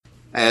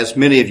As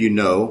many of you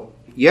know,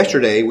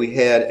 yesterday we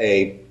had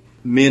a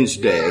men's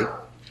day.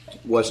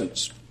 It wasn't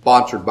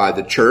sponsored by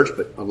the church,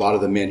 but a lot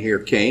of the men here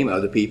came,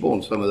 other people,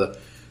 and some of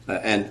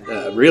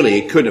the, really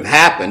it couldn't have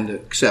happened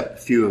except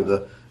a few of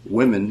the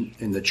women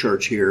in the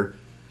church here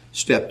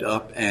stepped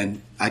up,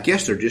 and I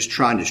guess they're just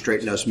trying to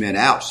straighten us men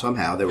out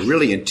somehow. They were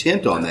really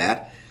intent on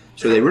that,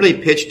 so they really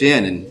pitched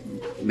in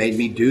and made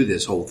me do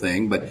this whole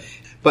thing. But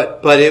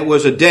it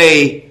was a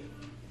day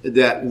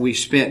that we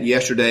spent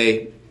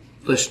yesterday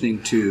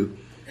listening to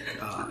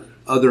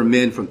other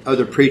men from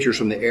other preachers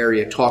from the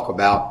area talk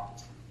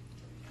about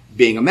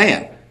being a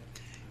man.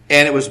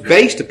 And it was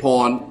based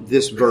upon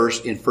this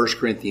verse in 1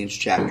 Corinthians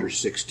chapter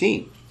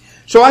 16.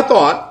 So I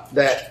thought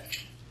that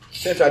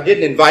since I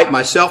didn't invite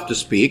myself to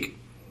speak,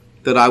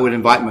 that I would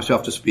invite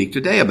myself to speak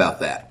today about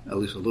that, at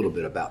least a little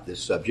bit about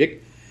this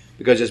subject,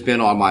 because it's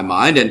been on my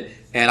mind.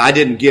 And I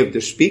didn't give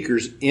the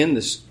speakers in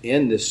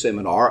this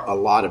seminar a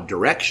lot of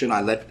direction.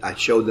 I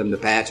showed them the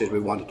passage we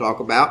wanted to talk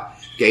about,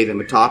 gave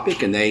them a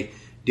topic, and they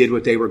did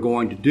what they were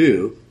going to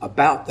do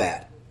about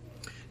that.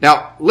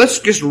 Now, let's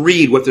just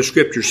read what the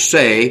scriptures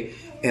say.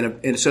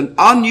 And it's an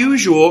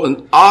unusual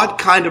and odd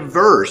kind of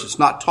verse. It's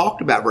not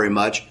talked about very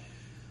much,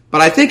 but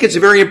I think it's a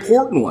very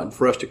important one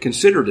for us to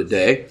consider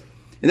today.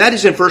 And that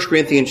is in 1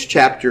 Corinthians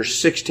chapter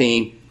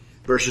 16,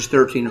 verses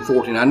 13 and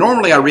 14. Now,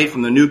 normally I read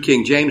from the New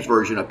King James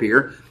Version up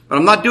here, but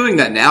I'm not doing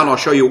that now, and I'll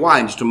show you why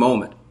in just a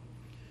moment.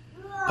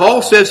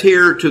 Paul says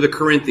here to the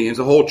Corinthians,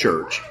 the whole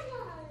church,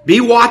 be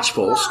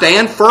watchful,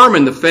 stand firm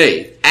in the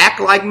faith,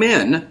 act like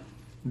men,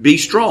 be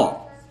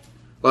strong.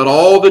 Let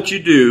all that you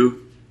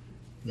do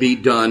be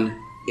done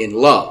in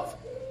love.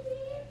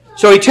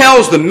 So he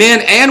tells the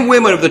men and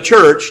women of the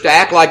church to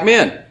act like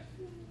men.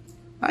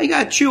 Now you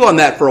got to chew on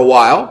that for a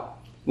while.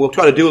 We'll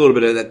try to do a little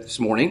bit of that this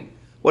morning.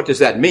 What does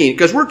that mean?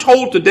 Because we're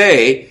told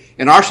today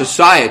in our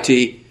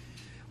society,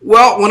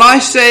 well, when I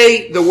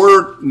say the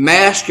word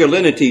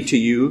masculinity to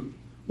you,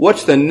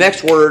 what's the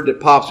next word that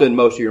pops in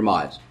most of your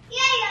minds?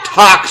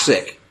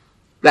 Toxic.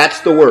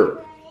 That's the word.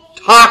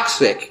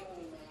 Toxic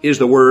is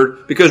the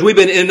word, because we've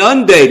been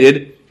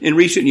inundated in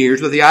recent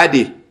years with the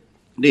idea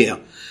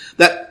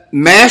that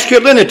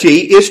masculinity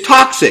is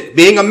toxic.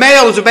 Being a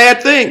male is a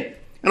bad thing.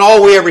 And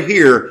all we ever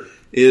hear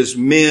is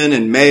men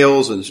and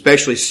males, and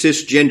especially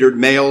cisgendered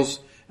males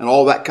and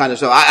all that kind of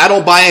stuff. I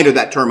don't buy into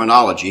that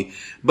terminology,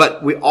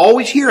 but we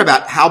always hear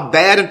about how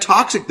bad and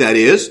toxic that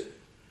is.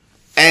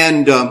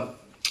 And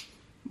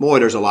boy,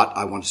 there's a lot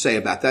I want to say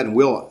about that, and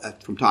will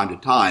from time to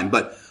time.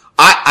 But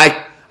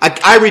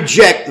I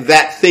reject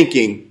that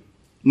thinking,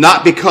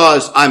 not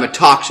because I'm a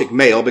toxic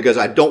male, because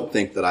I don't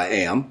think that I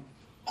am.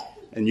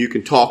 And you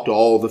can talk to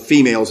all the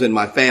females in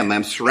my family.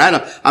 I'm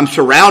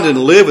surrounded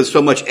and live with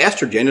so much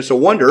estrogen. It's a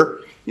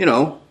wonder,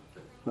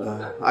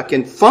 I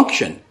can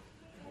function.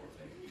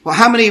 Well,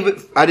 how many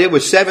I did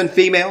with 7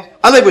 females?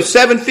 I live with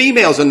 7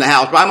 females in the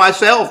house by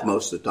myself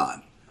most of the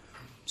time.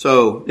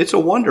 So it's a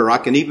wonder I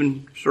can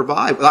even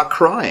survive without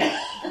crying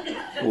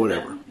or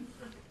whatever.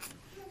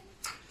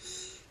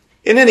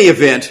 In any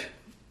event,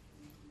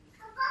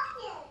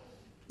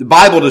 the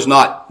Bible does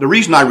not, the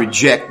reason I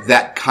reject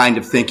that kind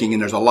of thinking,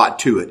 and there's a lot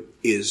to it,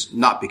 is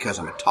not because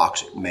I'm a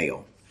toxic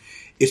male.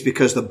 It's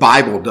because the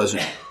Bible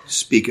doesn't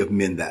speak of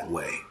men that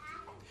way.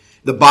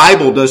 The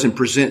Bible doesn't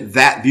present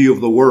that view of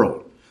the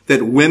world,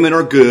 that women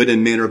are good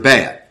and men are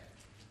bad.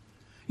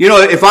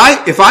 If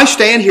I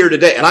stand here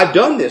today, and I've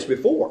done this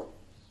before,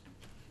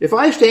 if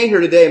I stand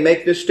here today and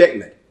make this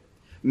statement,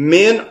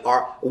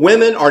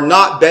 women are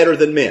not better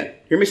than men.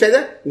 Hear me say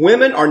that?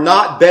 Women are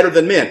not better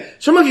than men.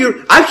 Some of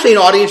you, I've seen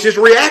audiences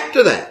react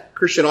to that.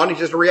 Christian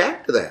audiences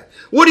react to that.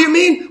 What do you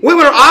mean?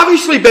 Women are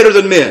obviously better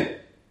than men.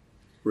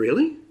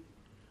 Really?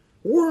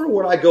 Where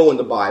would I go in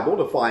the Bible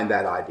to find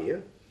that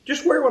idea?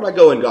 Just where would I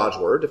go in God's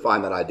Word to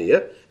find that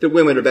idea that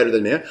women are better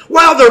than men?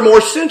 Well, they're more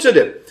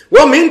sensitive.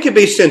 Well, men can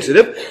be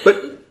sensitive,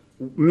 but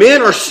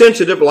men are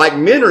sensitive like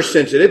men are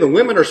sensitive, and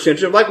women are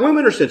sensitive like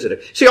women are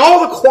sensitive. See,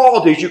 all the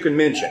qualities you can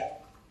mention.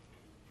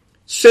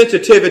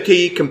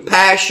 Sensitivity,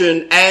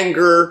 compassion,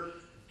 anger,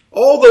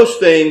 all those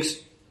things.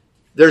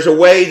 There's a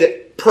way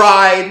that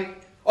pride.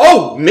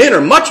 Oh, men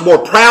are much more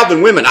proud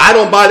than women. I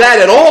don't buy that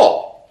at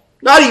all.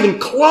 Not even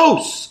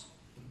close.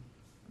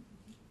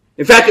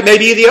 In fact, it may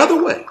be the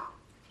other way.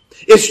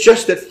 It's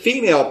just that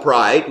female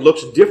pride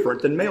looks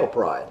different than male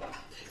pride.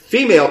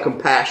 Female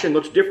compassion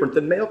looks different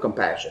than male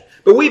compassion.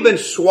 But we've been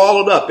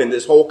swallowed up in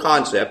this whole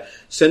concept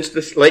since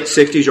the late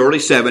 60s, early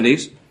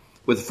 70s,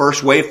 with the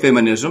first wave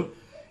feminism,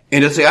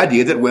 and it's the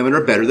idea that women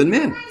are better than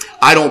men.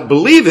 I don't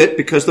believe it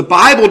because the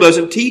Bible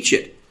doesn't teach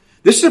it.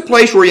 This is a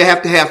place where you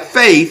have to have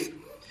faith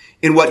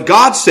in what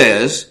God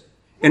says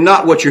and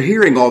not what you're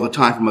hearing all the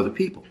time from other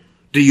people.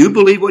 Do you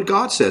believe what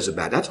God says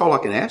about it? That's all I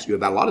can ask you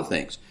about a lot of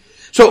things.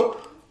 So,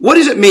 what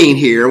does it mean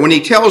here when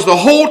he tells the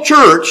whole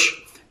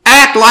church,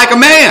 act like a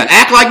man,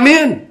 act like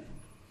men?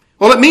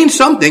 Well, it means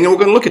something, and we're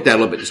going to look at that a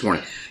little bit this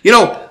morning.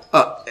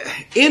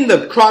 In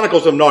the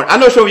Chronicles of Narnia, I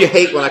know some of you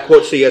hate when I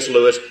quote C.S.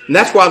 Lewis, and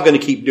that's why I'm going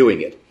to keep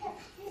doing it.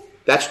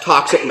 That's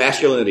toxic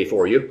masculinity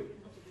for you.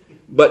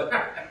 But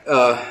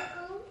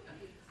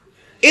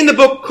In the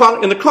book,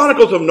 in the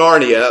Chronicles of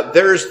Narnia,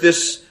 there's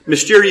this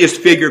mysterious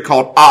figure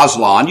called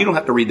Aslan. You don't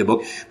have to read the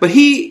book, but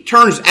he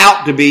turns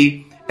out to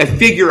be a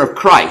figure of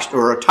Christ,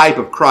 or a type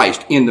of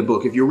Christ in the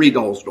book, if you read the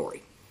whole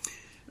story.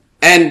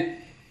 And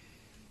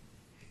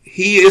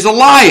he is a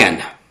lion.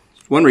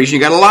 That's one reason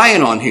you got a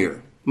lion on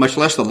here, much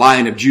less the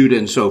Lion of Judah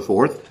and so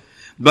forth.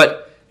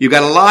 But you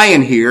got a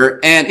lion here,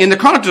 and in the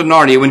Chronicles of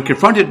Narnia, when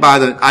confronted by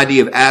the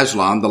idea of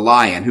Aslan, the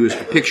lion, who is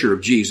the picture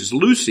of Jesus,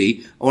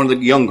 Lucy, one of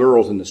the young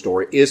girls in the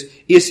story, is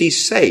he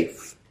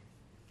safe?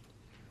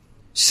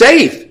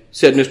 Safe,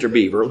 said Mr.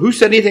 Beaver. Who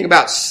said anything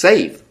about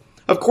safe?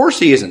 Of course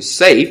he isn't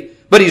safe,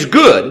 but he's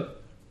good.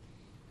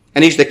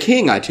 And he's the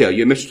king, I tell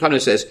you. Mr. Tubman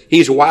says,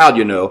 he's wild,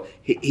 you know.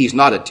 He's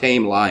not a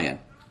tame lion.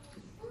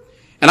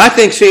 And I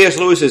think C.S.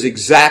 Lewis is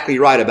exactly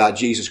right about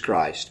Jesus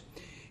Christ.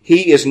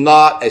 He is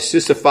not a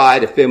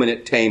sissified,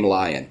 effeminate, tame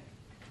lion.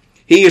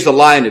 He is the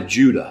Lion of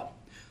Judah.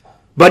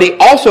 But he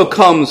also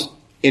comes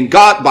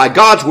by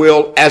God's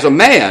will as a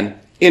man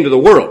into the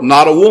world,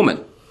 not a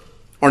woman,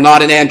 or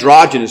not an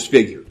androgynous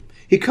figure.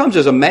 He comes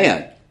as a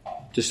man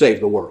to save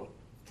the world.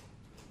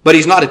 But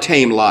he's not a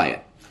tame lion.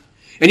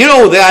 And you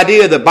know the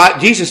idea that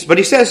Jesus, but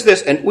he says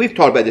this, and we've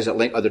talked about this at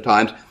length other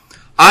times,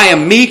 I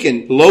am meek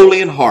and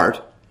lowly in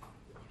heart.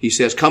 He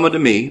says, come unto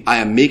me, I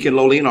am meek and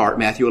lowly in heart,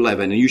 Matthew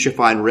 11, and you shall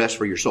find rest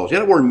for your souls. You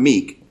know the word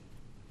meek.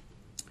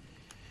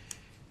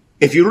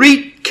 If you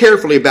read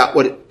carefully about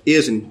what it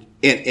is in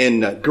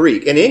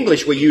Greek, in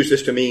English we use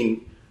this to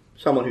mean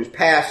someone who's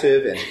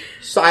passive and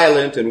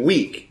silent and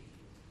weak.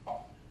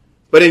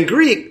 But in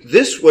Greek,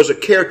 this was a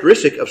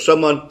characteristic of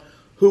someone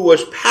who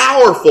was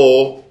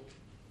powerful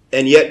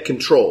and yet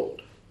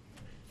controlled.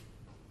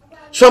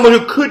 Someone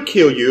who could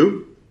kill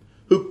you,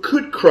 who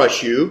could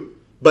crush you,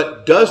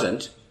 but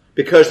doesn't,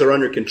 because they're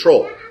under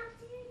control.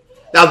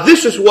 Now,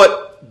 this is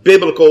what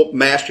biblical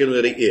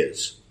masculinity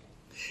is.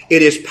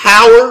 It is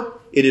power,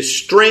 it is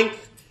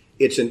strength,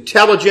 it's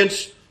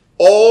intelligence,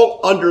 all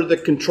under the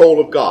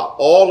control of God,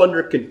 all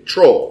under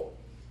control.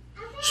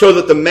 So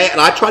that the man,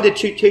 and I try to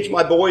teach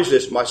my boys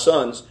this, my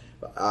sons,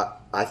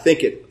 I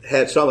think it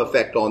had some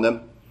effect on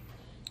them,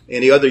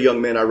 any other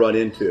young men I run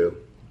into.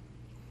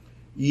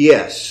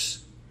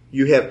 Yes,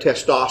 you have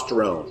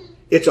testosterone.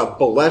 It's a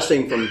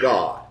blessing from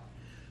God.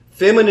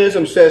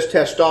 Feminism says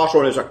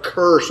testosterone is a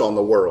curse on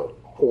the world.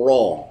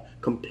 Wrong.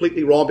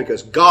 Completely wrong,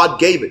 because God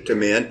gave it to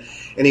men,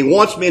 and he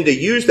wants men to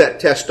use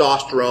that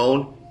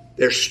testosterone,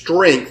 their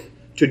strength,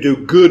 to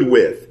do good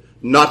with,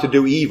 not to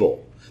do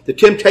evil. The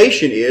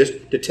temptation is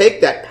to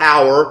take that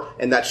power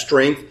and that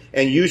strength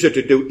and use it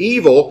to do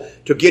evil,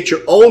 to get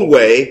your own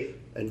way,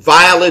 and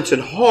violence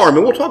and harm.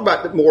 And we'll talk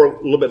about that more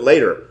a little bit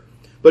later.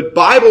 But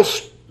Bible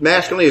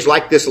masculinity is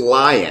like this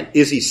lion.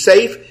 Is he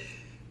safe?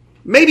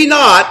 Maybe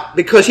not,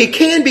 because he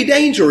can be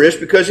dangerous,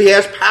 because he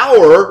has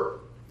power,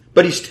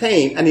 but he's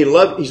tame, and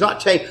he's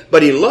not tame,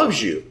 but he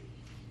loves you.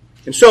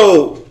 And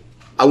so,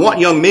 I want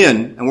young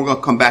men, and we're going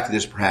to come back to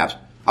this perhaps,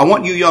 I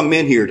want you young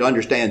men here to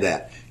understand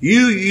that.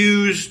 You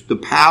use the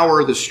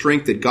power, the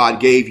strength that God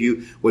gave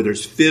you, whether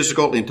it's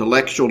physical,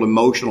 intellectual,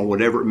 emotional,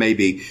 whatever it may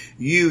be.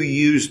 You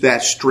use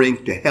that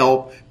strength to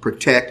help,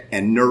 protect,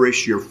 and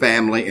nourish your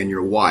family and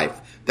your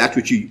wife. That's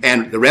what you,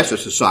 and the rest of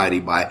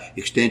society by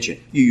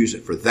extension. You use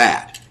it for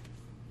that.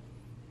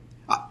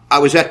 I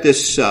was at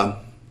this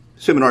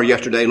seminar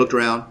yesterday, looked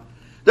around.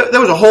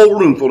 There was a whole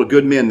room full of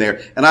good men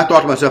there. And I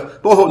thought to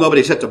myself, boy, I hope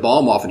nobody sets a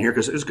bomb off in here,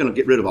 because it's going to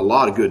get rid of a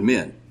lot of good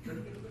men.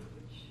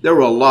 There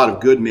were a lot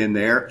of good men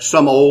there,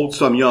 some old,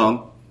 some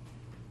young.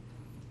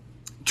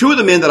 Two of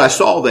the men that I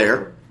saw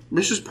there,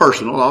 this is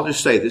personal, I'll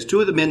just say this. Two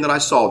of the men that I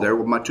saw there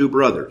were my two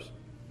brothers,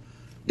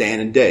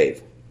 Dan and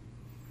Dave.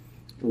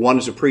 One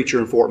is a preacher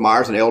in Fort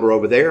Myers, an elder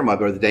over there. My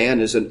brother Dan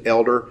is an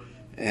elder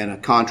and a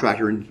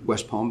contractor in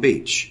West Palm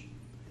Beach.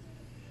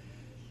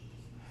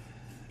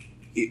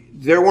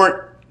 There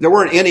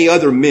weren't any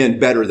other men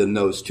better than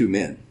those two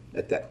men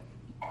at that.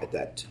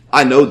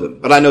 I know them,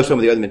 but I know some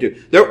of the other men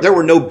too. There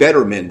were no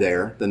better men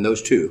there than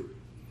those two.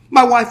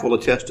 My wife will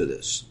attest to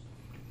this.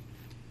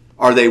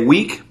 Are they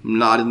weak?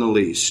 Not in the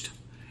least.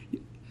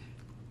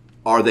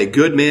 Are they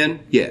good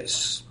men?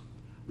 Yes.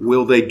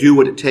 Will they do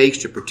what it takes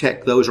to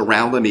protect those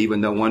around them,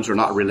 even though ones are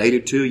not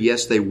related to?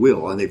 Yes, they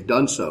will, and they've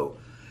done so.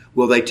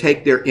 Will they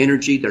take their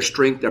energy, their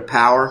strength, their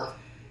power,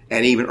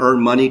 and even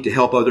earn money to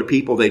help other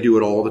people? They do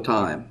it all the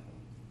time.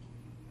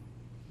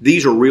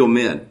 These are real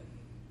men.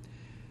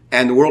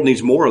 And the world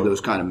needs more of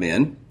those kind of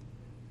men.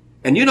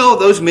 And you know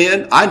those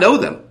men, I know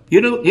them.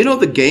 You know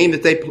the game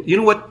that they, you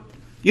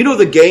know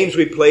the games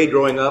we played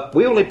growing up?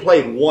 We only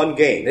played one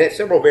game. It had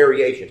several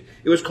variations.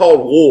 It was called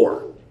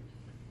war.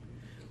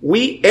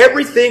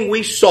 Everything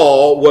we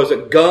saw was a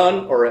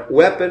gun or a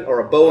weapon or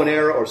a bow and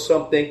arrow or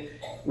something.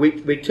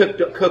 We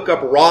cook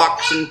up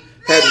rocks and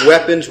had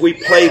weapons. We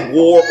played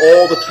war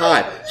all the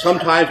time.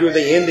 Sometimes we were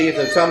the Indians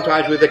and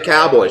sometimes we were the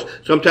Cowboys.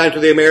 Sometimes we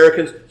were the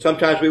Americans.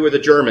 Sometimes we were the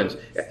Germans.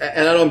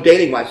 And I know I'm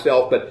dating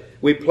myself, but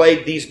we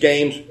played these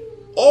games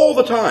all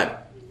the time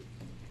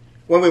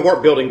when we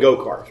weren't building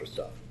go-karts or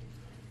stuff.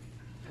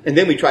 And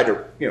then we tried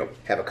to,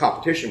 have a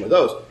competition with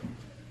those.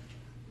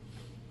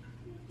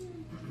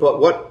 But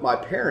what my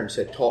parents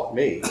had taught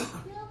me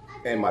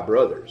and my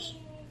brothers,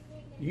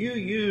 you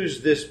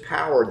use this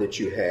power that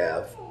you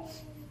have,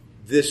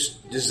 this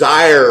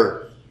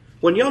desire.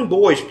 When young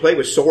boys play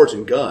with swords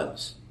and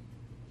guns,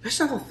 there's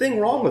not a thing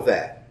wrong with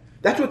that.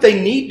 That's what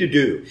they need to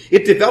do.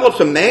 It develops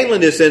a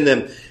manliness in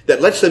them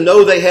that lets them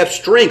know they have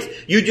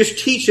strength. You just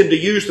teach them to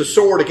use the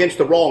sword against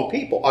the wrong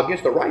people,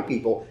 against the right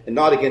people, and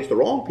not against the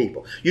wrong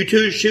people. You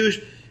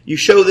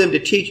show them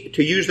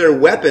to use their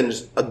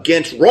weapons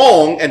against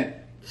wrong and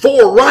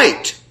for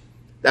right.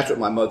 That's what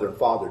my mother and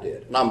father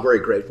did. And I'm very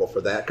grateful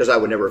for that, because I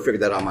would never have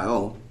figured that on my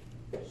own.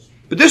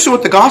 But this is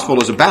what the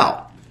gospel is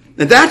about.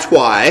 And that's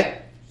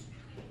why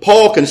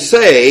Paul can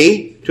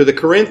say to the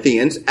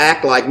Corinthians,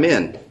 act like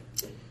men.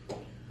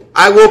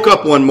 I woke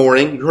up one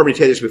morning, you heard me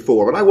tell you this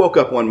before, but I woke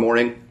up one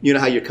morning, you know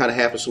how you're kind of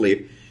half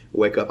asleep,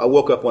 wake up. I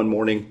woke up one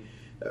morning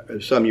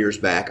some years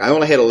back. I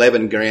only had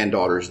 11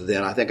 granddaughters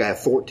then. I think I have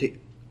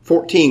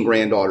 14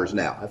 granddaughters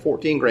now. I have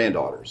 14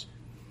 granddaughters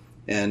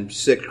and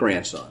 6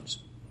 grandsons.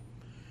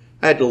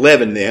 I had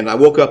 11 then. I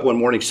woke up one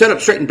morning, sat up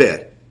straight in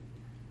bed.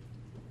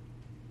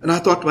 And I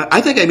thought to myself,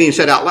 I think I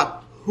said out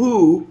loud,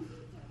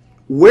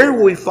 where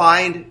will we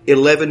find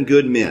 11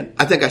 good men?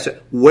 I think I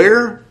said,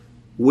 where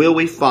will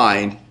we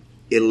find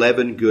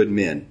 11 good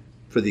men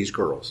for these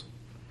girls?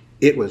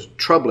 It was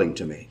troubling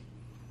to me.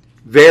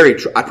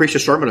 I preached a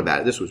sermon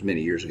about it. This was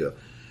many years ago.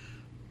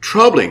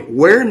 Troubling.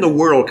 Where in the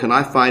world can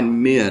I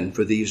find men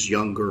for these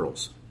young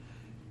girls?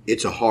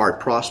 It's a hard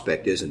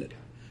prospect, isn't it?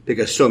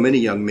 Because so many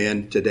young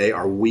men today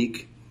are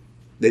weak.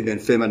 They've been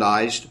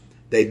feminized.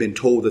 They've been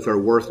told that they're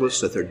worthless,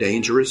 that they're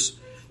dangerous.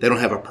 They don't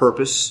have a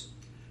purpose.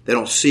 They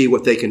don't see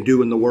what they can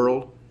do in the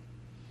world.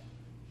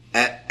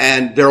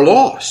 And they're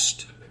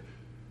lost.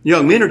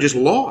 Young men are just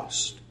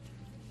lost.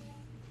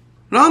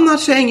 Now, I'm not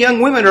saying young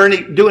women are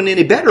doing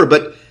any better,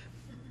 but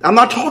I'm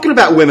not talking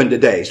about women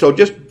today. So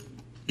just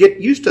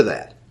get used to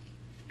that.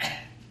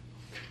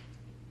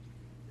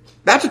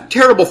 That's a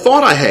terrible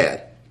thought I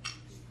had.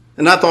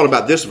 And I thought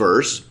about this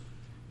verse.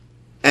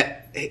 And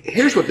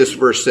here's what this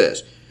verse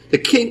says. The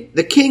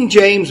King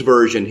James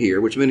Version here,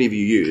 which many of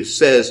you use,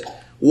 says,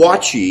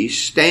 watch ye,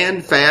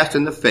 stand fast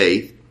in the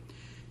faith,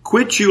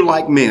 quit ye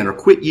like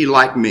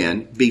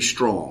men, be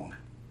strong.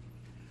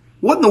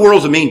 What in the world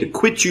does it mean to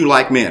quit you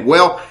like men?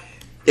 Well,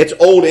 it's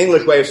old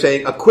English way of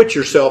saying acquit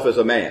yourself as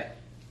a man.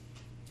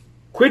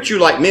 Quit you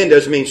like men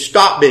doesn't mean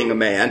stop being a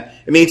man.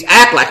 It means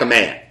act like a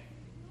man.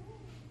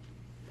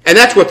 And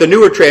that's what the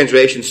newer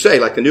translations say,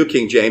 like the New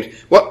King James.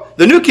 Well,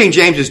 the New King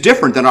James is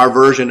different than our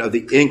version of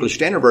the English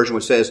Standard Version,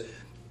 which says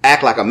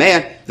act like a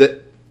man.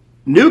 The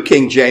New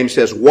King James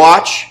says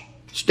watch,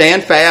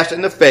 stand fast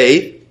in the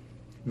faith,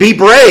 be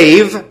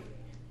brave,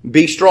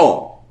 be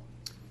strong.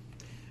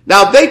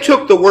 Now, they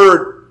took the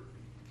word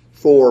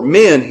for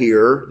men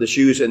here, that's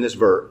used in this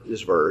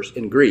verse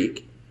in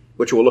Greek,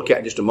 which we'll look at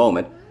in just a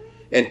moment,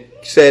 and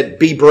said,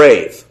 be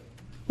brave.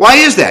 Why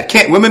is that?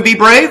 Can't women be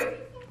brave?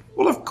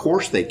 Well, of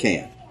course they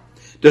can.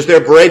 Does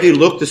their bravery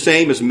look the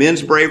same as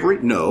men's bravery?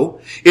 No.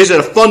 Is it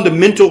a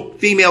fundamental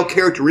female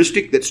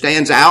characteristic that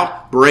stands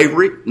out?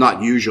 Bravery?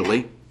 Not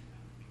usually.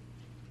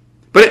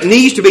 But it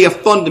needs to be a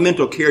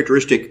fundamental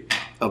characteristic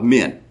of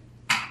men.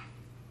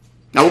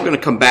 Now, we're going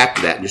to come back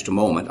to that in just a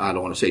moment. I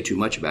don't want to say too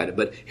much about it,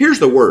 but here's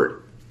the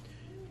word.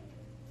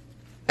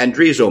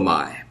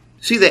 Andrizomai.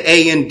 See the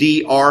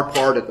A-N-D-R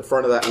part at the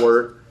front of that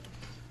word?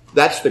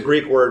 That's the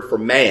Greek word for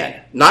man.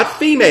 Not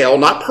female,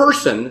 not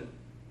person,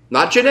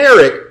 not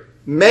generic,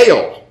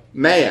 male,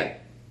 man.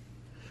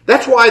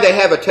 That's why they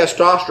have a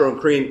testosterone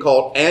cream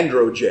called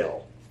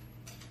Androgel.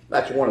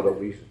 That's one of the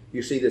reasons.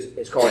 You see this,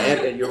 it's called,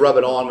 and you rub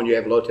it on when you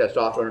have low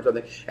testosterone or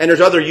something. And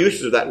there's other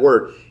uses of that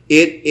word.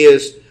 It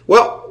is,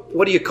 well,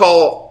 what do you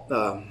call,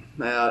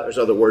 there's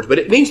other words, but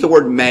it means the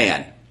word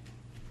man.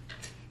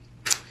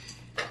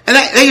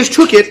 And they just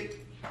took it,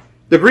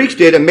 the Greeks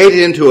did, and made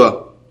it into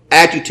an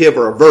adjective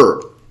or a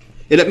verb.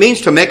 And it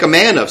means to make a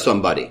man of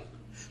somebody.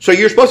 So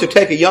you're supposed to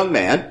take a young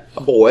man,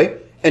 a boy,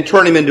 and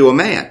turn him into a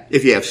man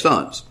if you have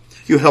sons.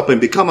 You help him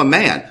become a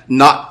man,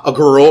 not a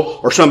girl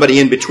or somebody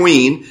in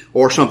between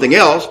or something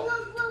else,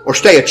 or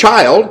stay a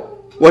child.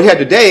 What we have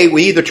today,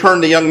 we either turn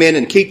the young men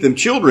and keep them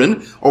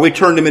children, or we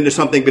turn them into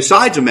something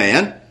besides a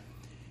man.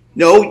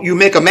 No, you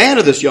make a man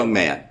of this young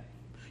man.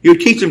 You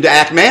teach him to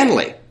act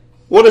manly.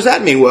 What does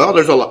that mean? Well,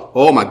 there's a lot.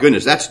 Oh my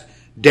goodness, that's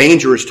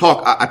dangerous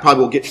talk. I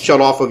probably will get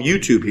shut off of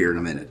YouTube here in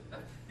a minute.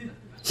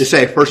 To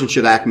say a person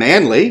should act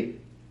manly.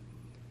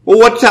 Well,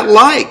 what's that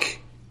like?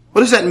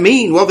 What does that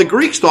mean? Well, the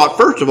Greeks thought,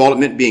 first of all, it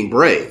meant being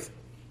brave.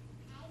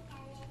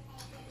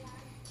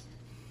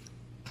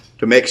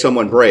 To make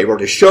someone brave, or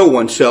to show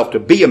oneself to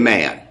be a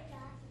man.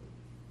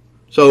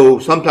 So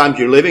sometimes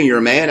you're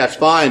a man, that's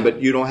fine,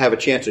 but you don't have a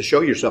chance to show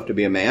yourself to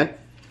be a man.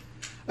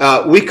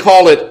 We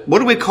call it, what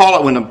do we call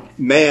it when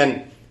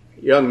a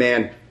young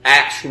man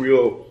acts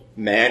real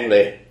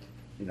manly,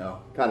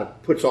 kind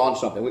of puts on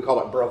something? We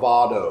call it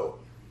bravado.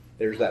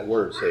 There's that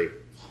word, see.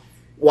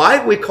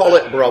 Why do we call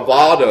it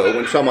bravado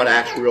when someone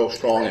acts real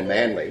strong and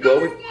manly?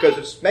 Well, because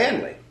it's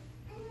manly.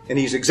 And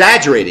he's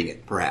exaggerating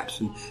it, perhaps,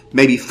 and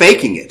maybe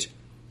faking it.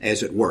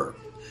 as it were.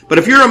 But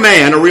if you're a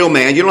man, a real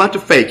man, you don't have to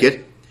fake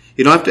it.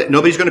 You don't have to.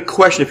 Nobody's going to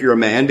question if you're a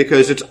man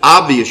because it's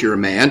obvious you're a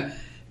man,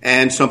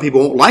 and some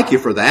people won't like you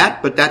for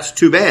that. But that's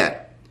too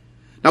bad.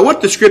 Now,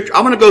 what the scripture?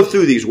 I'm going to go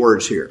through these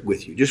words here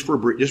with you, just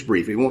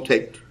briefly. It won't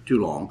take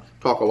too long.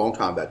 Talk a long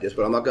time about this,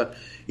 but I'm not going to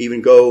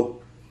even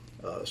go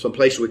some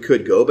places we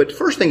could go. But the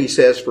first thing he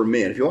says for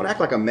men, if you want to act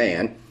like a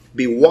man,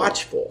 be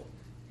watchful.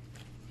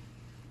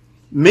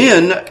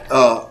 Men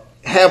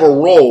have a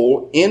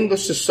role in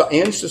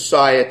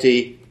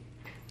society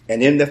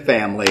and in the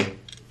family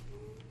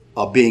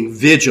of being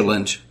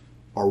vigilant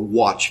or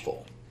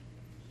watchful.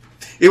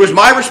 It was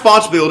my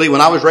responsibility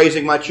when I was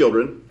raising my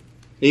children,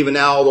 even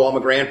now, although I'm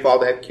a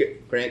grandfather, I have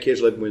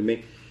grandkids living with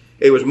me.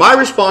 It was my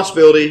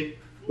responsibility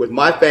with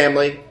my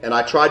family, and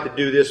I tried to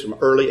do this from an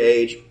early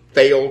age,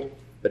 failed,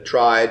 but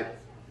tried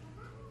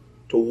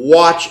to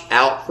watch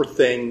out for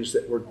things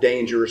that were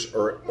dangerous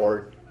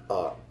or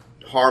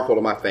harmful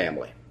to my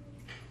family.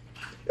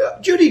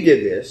 Judy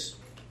did this,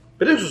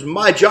 but this was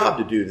my job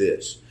to do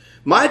this.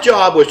 My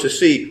job was to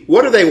see,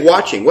 what are they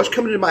watching? What's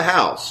coming into my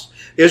house?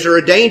 Is there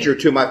a danger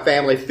to my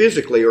family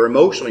physically or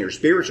emotionally or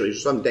spiritually?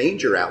 Is there some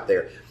danger out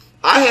there?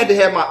 I had to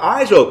have my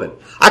eyes open.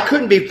 I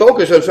couldn't be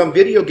focused on some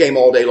video game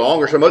all day long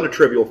or some other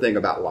trivial thing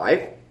about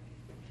life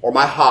or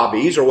my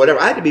hobbies or whatever.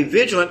 I had to be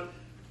vigilant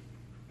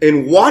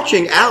in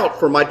watching out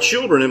for my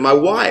children and my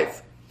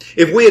wife.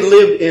 If we had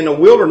lived in a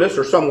wilderness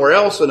or somewhere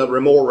else in a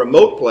more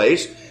remote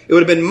place, it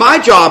would have been my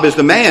job as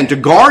the man to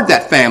guard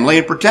that family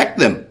and protect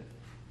them.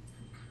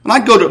 And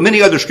I'd go to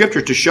many other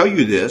scriptures to show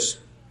you this.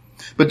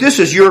 But this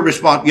is your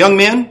response. Young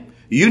men,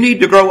 you need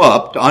to grow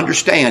up to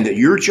understand that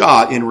your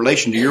job in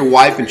relation to your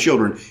wife and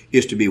children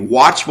is to be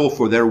watchful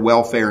for their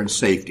welfare and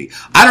safety.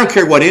 I don't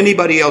care what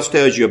anybody else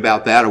tells you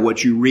about that or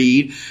what you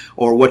read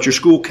or what your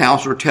school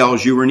counselor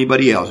tells you or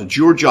anybody else. It's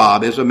your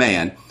job as a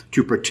man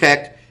to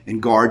protect and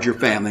guard your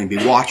family and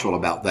be watchful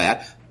about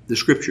that. The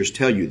scriptures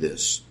tell you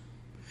this.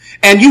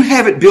 And you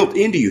have it built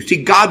into you.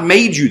 See, God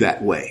made you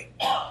that way.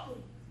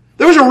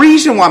 There was a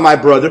reason why my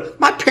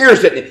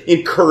parents didn't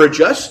encourage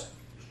us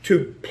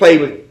to play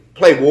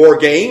war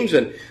games.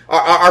 And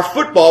our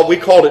football, we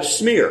called it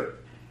smear.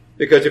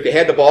 Because if you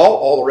had the ball,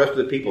 all the rest of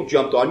the people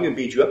jumped on you and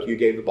beat you up till you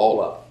gave the ball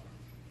up.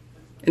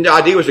 And the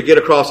idea was to get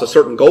across a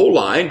certain goal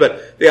line,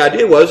 but the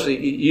idea was,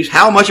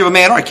 how much of a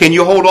man are you? Can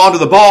you hold on to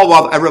the ball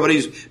while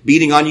everybody's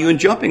beating on you and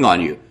jumping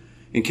on you?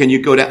 And can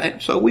you go down?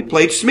 So we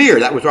played smear.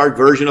 That was our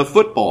version of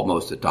football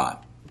most of the time.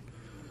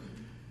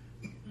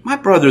 My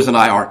brothers and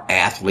I aren't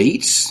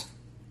athletes.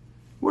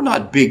 We're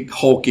not big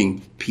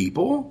hulking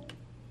people.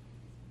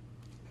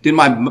 Did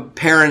my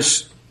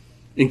parents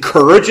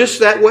encourage us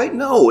that way?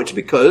 No, it's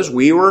because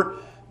we were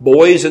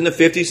boys in the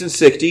 50s and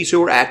 60s who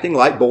were acting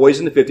like boys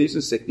in the 50s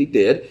and 60s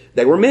did.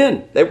 They were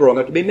men. They were growing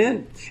up to be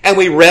men. And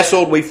we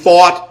wrestled, we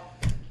fought.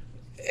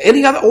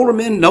 Any other older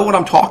men know what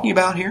I'm talking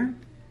about here?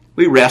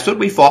 We wrestled,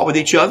 we fought with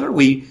each other,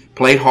 we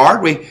played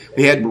hard, we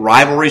had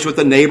rivalries with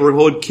the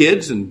neighborhood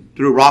kids and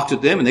threw rocks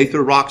at them and they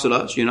threw rocks at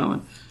us,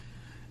 And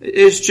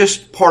it's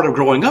just part of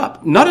growing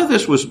up. None of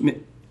this was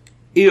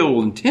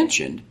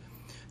ill-intentioned.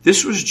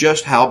 This was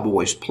just how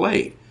boys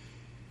played.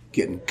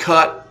 Getting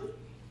cut,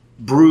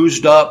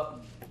 bruised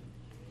up,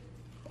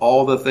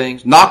 all the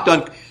things. Knocked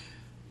on.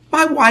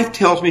 My wife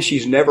tells me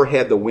she's never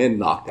had the wind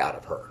knocked out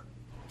of her.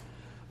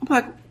 I'm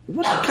like,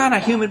 what kind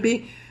of human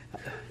being?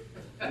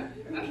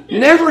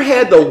 Never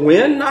had the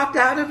wind knocked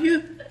out of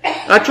you?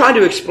 I tried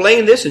to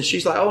explain this and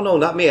she's like, oh no,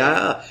 not me.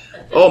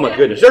 Oh my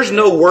goodness. There's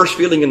no worse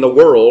feeling in the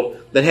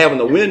world than having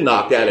the wind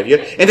knocked out of you.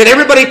 And then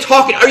everybody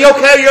talking, are you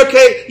okay? Are you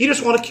okay? You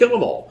just want to kill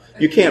them all.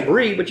 You can't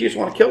breathe, but you just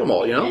want to kill them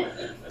all,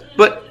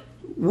 But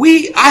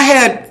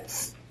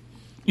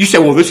you say,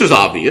 well, this is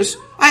obvious.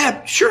 I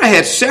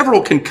had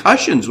several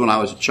concussions when I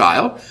was a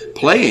child,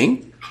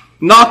 playing,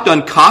 knocked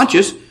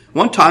unconscious.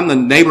 One time the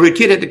neighborhood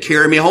kid had to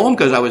carry me home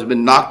because I was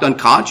been knocked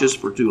unconscious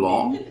for too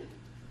long.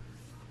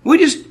 We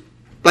just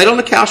laid on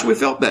the couch and we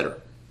felt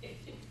better.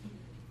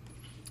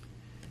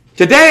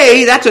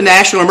 Today, that's a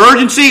national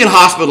emergency and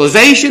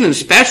hospitalization and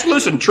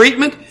specialists and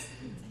treatment.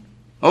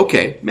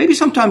 Okay, maybe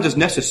sometimes it's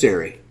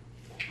necessary,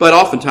 but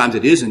oftentimes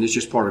it isn't. It's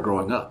just part of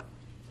growing up.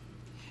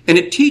 And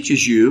it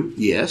teaches you,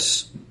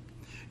 yes,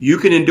 you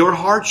can endure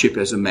hardship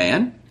as a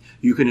man.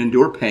 You can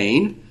endure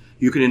pain.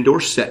 You can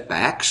endure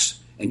setbacks.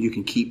 And you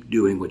can keep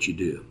doing what you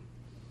do.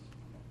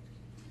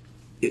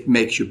 It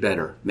makes you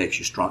better, makes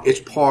you strong. It's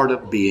part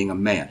of being a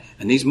man.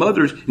 And these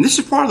mothers, and this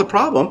is part of the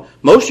problem,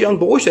 most young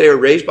boys today are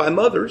raised by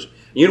mothers.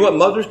 You know what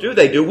mothers do?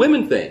 They do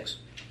women things.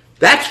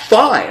 That's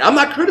fine. I'm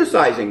not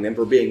criticizing them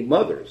for being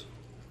mothers.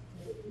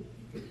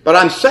 But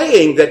I'm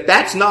saying that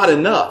that's not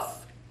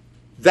enough.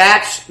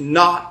 That's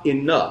not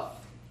enough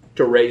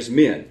to raise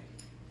men.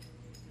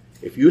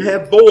 If you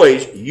have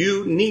boys,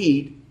 you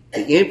need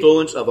the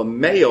influence of a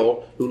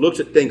male who looks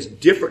at things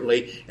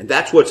differently, and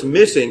that's what's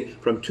missing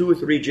from 2 or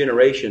 3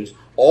 generations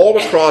all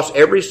across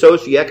every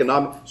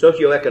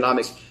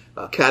socioeconomic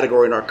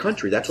category in our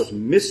country. That's what's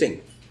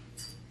missing.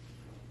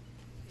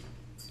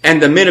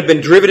 And the men have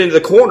been driven into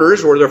the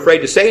corners where they're afraid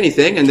to say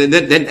anything, and then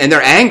and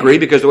they're angry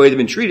because of the way they've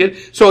been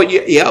treated. So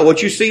yeah,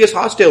 what you see is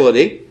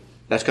hostility.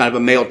 That's kind of a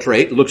male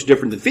trait. It looks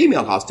different than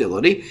female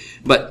hostility,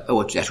 but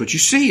that's what you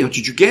see. That's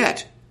what you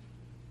get.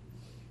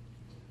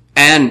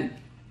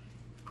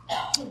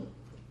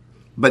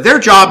 But their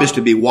job is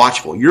to be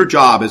watchful. Your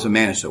job as a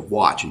man is to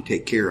watch and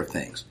take care of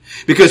things.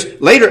 Because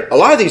later, a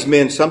lot of these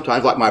men,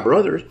 sometimes, like my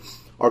brothers,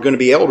 are going to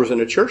be elders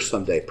in a church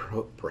someday,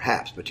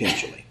 perhaps,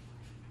 potentially.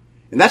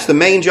 And that's the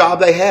main job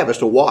they have, is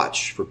to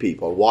watch for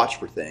people, watch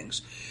for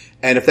things.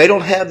 And if they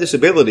don't have this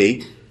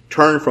ability,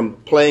 turn from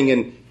playing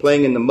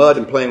in the mud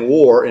and playing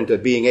war into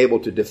being able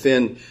to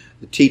defend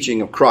the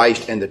teaching of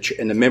Christ and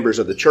the members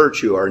of the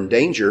church who are in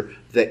danger,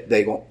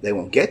 they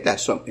won't get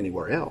that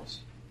anywhere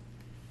else.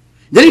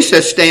 Then he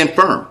says, stand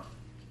firm.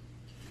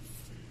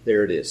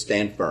 There it is,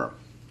 stand firm.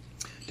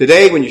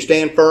 Today, when you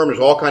stand firm,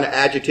 there's all kind of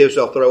adjectives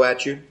they'll throw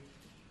at you.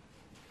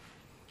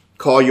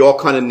 Call you all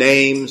kind of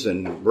names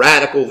and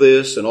radical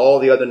this and all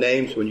the other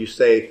names when you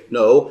say,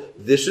 no,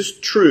 this is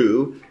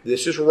true,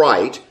 this is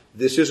right,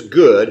 this is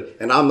good,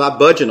 and I'm not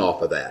budging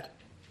off of that.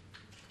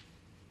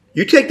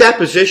 You take that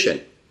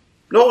position.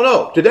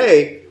 No,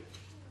 today,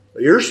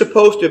 you're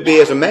supposed to be,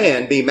 as a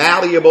man, be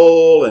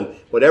malleable, and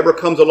whatever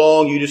comes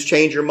along, you just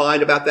change your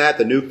mind about that.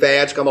 The new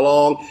fads come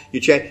along,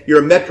 you change.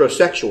 You're a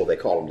metrosexual, they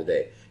call them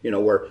today.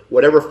 Where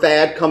whatever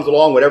fad comes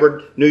along,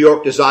 whatever New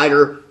York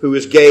designer who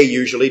is gay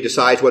usually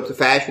decides what the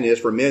fashion is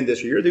for men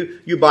this year,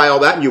 you buy all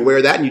that and you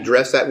wear that and you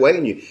dress that way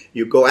and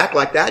you go act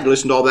like that and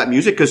listen to all that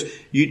music because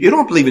you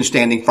don't believe in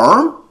standing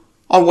firm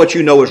on what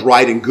you know is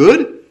right and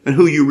good and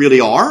who you really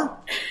are.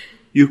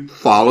 You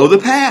follow the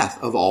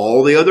path of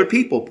all the other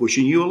people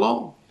pushing you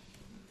along.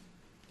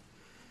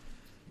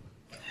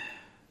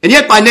 And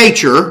yet by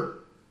nature,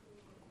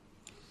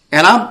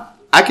 and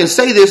I can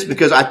say this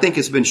because I think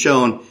it's been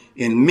shown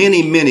in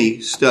many,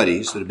 many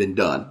studies that have been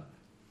done.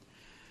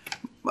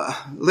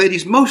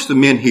 Ladies, most of the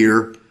men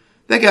here,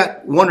 they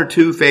got one or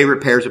two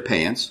favorite pairs of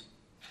pants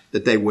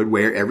that they would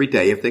wear every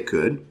day if they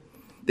could.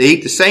 They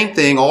eat the same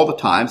thing all the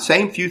time,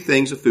 same few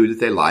things of food that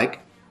they like.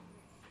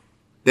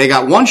 They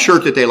got one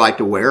shirt that they like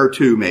to wear, or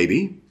two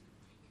maybe.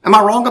 Am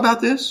I wrong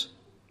about this?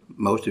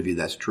 Most of you,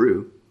 that's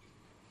true.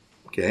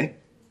 Okay?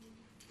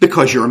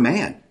 Because you're a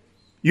man.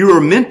 You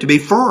are meant to be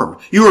firm.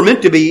 You are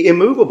meant to be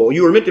immovable.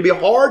 You are meant to be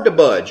hard to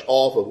budge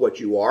off of what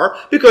you are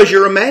because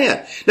you're a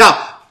man.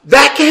 Now,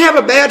 that can have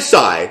a bad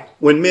side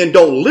when men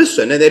don't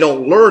listen and they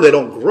don't learn, they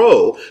don't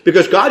grow,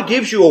 because God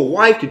gives you a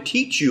wife to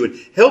teach you and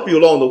help you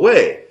along the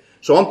way.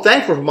 So I'm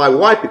thankful for my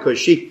wife because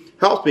she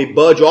helps me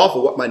budge off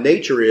of what my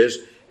nature is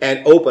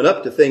and open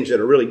up to things that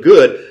are really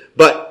good.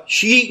 But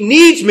she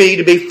needs me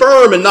to be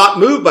firm and not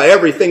moved by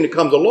everything that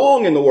comes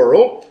along in the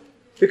world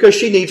because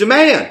she needs a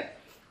man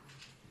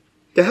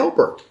to help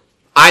her.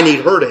 I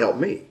need her to help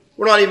me.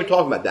 We're not even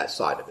talking about that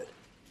side of it.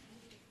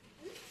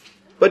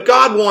 But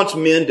God wants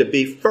men to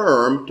be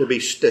firm, to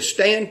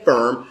stand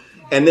firm,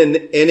 and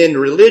in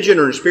religion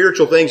or in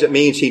spiritual things, it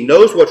means he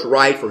knows what's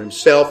right for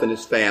himself and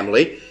his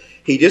family.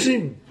 He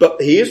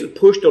isn't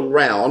pushed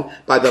around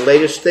by the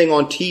latest thing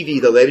on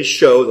TV, the latest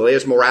show, the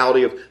latest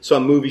morality of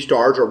some movie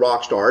stars or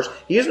rock stars.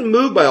 He isn't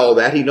moved by all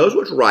that. He knows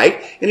what's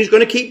right, and he's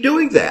going to keep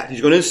doing that.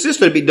 He's going to insist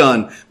that it be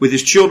done with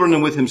his children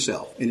and with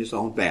himself in his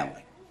own family.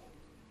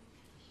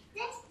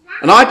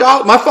 And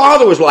my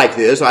father was like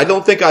this. I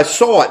don't think I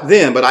saw it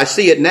then, but I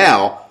see it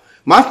now.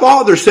 My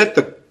father set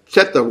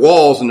the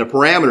walls and the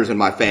parameters in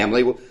my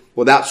family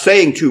without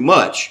saying too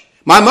much.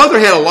 My mother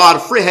had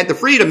had the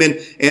freedom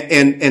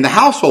in the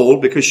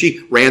household because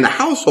she ran the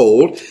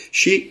household.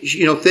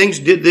 Things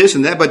did this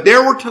and that, but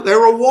there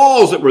were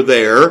walls that were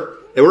there.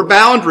 There were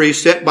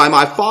boundaries set by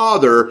my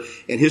father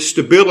and his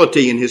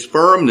stability and his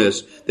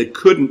firmness that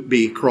couldn't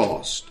be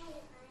crossed.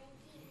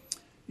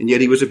 And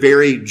yet he was a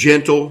very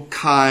gentle,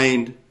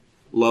 kind,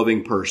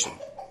 loving person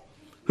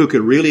who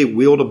could really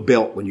wield a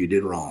belt when you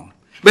did wrong.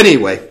 But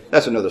anyway,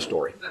 that's another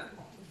story.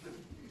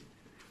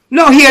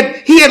 No, he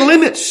had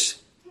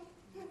limits.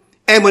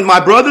 And when my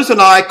brothers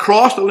and I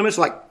crossed the limits,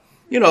 like,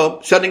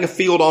 setting a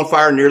field on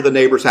fire near the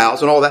neighbor's house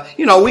and all that,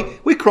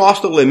 we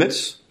crossed the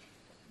limits.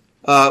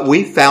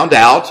 We found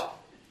out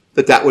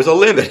that was a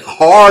limit.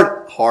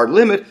 Hard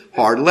limit,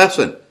 hard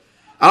lesson.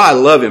 And I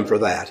love him for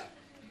that.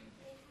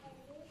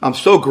 I'm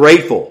so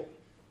grateful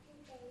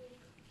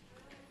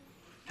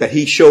that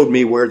he showed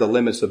me where the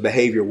limits of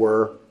behavior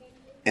were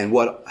and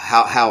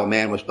how a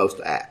man was supposed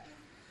to act.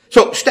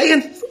 So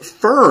stand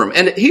firm.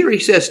 And here he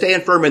says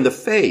stand firm in the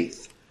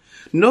faith.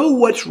 Know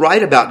what's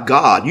right about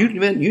God. You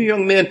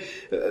young men,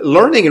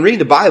 learning and reading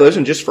the Bible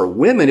isn't just for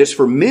women, it's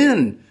for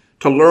men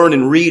to learn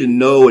and read and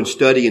know and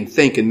study and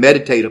think and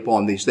meditate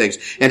upon these things.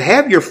 And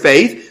have your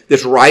faith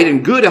that's right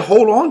and good and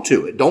hold on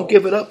to it. Don't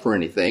give it up for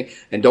anything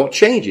and don't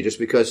change it just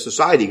because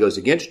society goes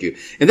against you.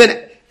 And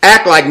then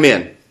act like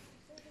men.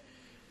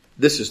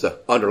 This is the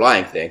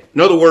underlying thing.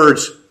 In other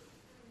words,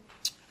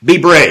 be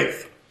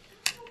brave.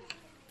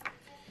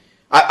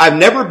 I've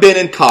never been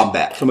in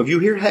combat. Some of you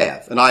here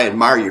have, and I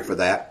admire you for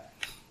that.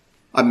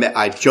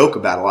 I joke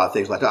about a lot of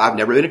things like that. I've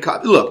never been in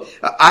combat. Look,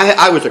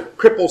 I was a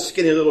crippled,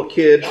 skinny little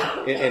kid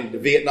in the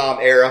Vietnam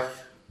era.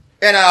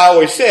 And I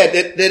always said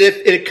that if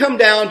it had come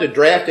down to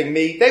drafting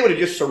me, they would have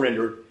just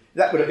surrendered.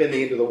 That would have been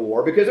the end of the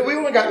war. Because if we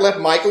only got left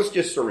Mike, let's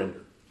just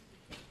surrender.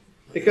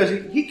 Because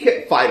he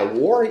can't fight a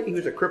war. He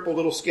was a crippled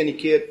little skinny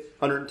kid,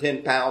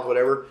 110 pounds,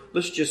 whatever.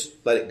 Let's just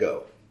let it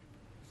go.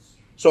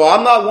 So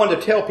I'm not one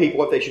to tell people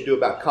what they should do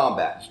about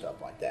combat and stuff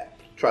like that.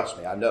 Trust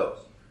me, I know.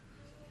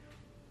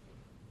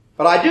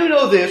 But I do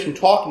know this from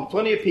talking to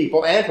plenty of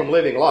people and from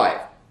living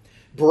life.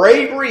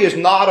 Bravery is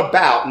not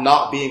about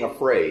not being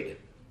afraid.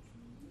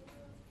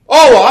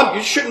 Oh,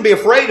 you shouldn't be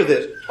afraid of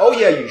this. Oh,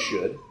 yeah, you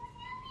should.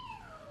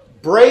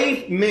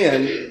 Brave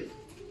men,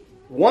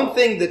 one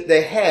thing that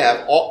they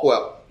have,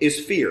 is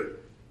fear.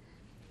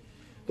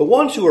 The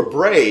ones who are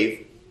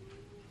brave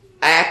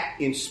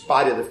act in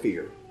spite of the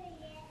fear.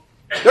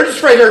 They're just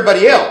afraid of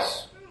everybody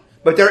else.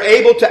 But they're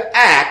able to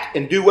act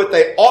and do what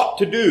they ought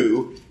to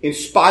do in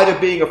spite of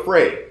being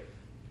afraid.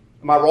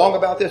 Am I wrong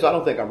about this? I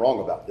don't think I'm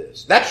wrong about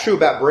this. That's true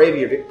about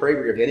bravery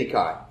of any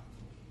kind.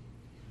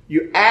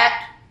 You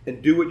act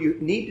and do what you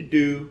need to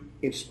do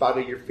in spite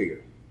of your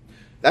fear.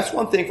 That's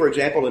one thing, for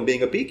example, in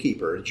being a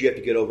beekeeper that you have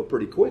to get over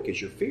pretty quick is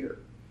your fear.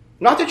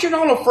 Not that you're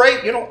not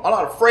afraid, I'm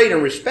not afraid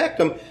and respect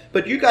them,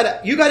 but you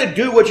gotta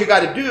do what you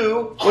gotta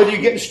do, whether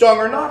you're getting stung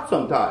or not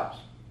sometimes.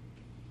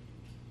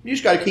 You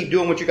just gotta keep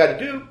doing what you gotta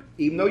do,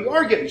 even though you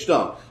are getting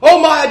stung.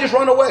 Oh my, I just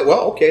run away.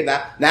 Well, okay,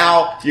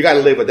 now you gotta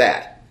live with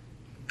that.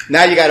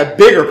 Now you got a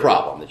bigger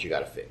problem that you got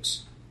to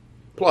fix.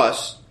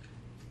 Plus,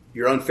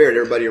 you're unfair to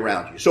everybody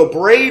around you. So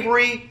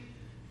bravery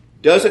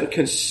doesn't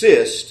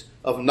consist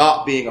of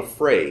not being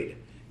afraid.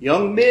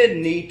 Young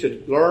men need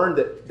to learn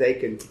that they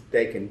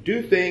can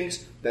do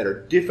things that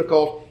are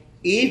difficult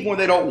even when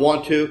they don't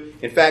want to.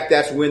 In fact,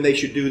 that's when they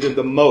should do them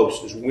the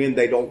most, is when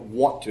they don't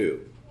want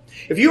to.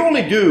 If you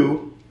only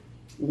do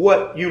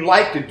what you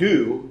like to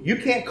do, you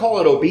can't call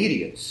it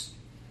obedience.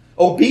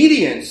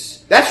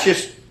 Obedience, that's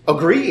just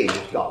agreeing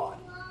with God.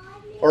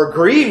 Or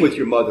agreeing with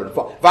your mother and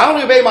father. If I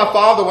only obey my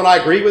father when I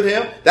agree with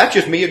him, that's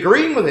just me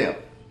agreeing with him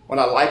when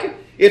I like it.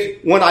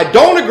 It's when I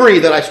don't agree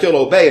that I still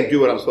obey and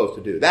do what I'm supposed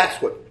to do.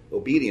 That's what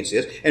obedience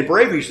is. And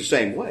bravery is the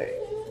same way.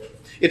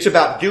 It's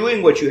about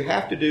doing what you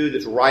have to do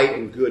that's right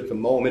and good at the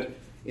moment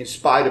in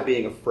spite of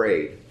being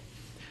afraid.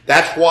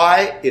 That's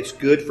why it's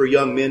good for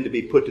young men to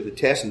be put to the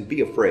test and be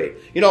afraid.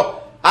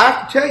 I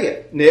have to tell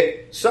you,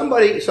 Nick,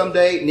 somebody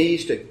someday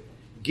needs to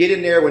get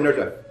in there when there's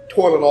a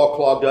toilet all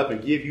clogged up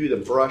and give you the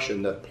brush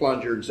and the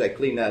plunger and say,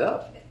 clean that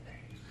up.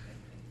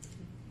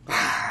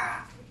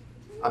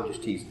 I'm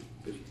just teasing.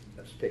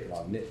 That's picking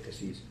on Nick because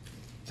he's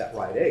that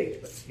right age.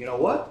 But you know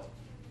what?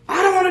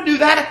 I don't want to do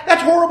that.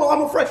 That's horrible.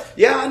 I'm afraid.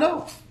 Yeah, I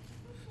know.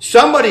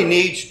 Somebody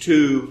needs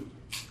to,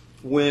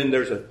 when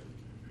there's a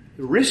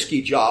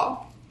risky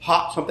job,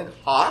 something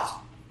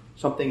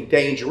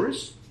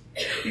dangerous,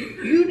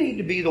 you need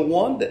to be the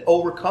one that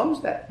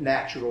overcomes that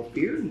natural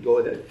fear and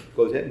goes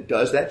ahead and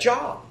does that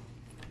job.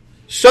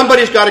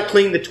 Somebody's got to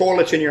clean the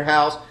toilets in your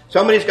house.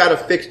 Somebody's got to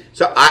fix.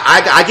 So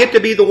I get to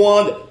be the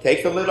one that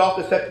takes the lid off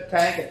the septic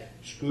tank and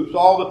scoops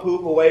all the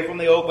poop away from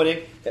the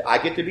opening. I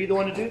get to be the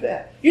one to do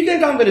that. You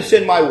think I'm going to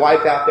send my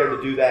wife out there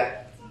to do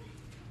that?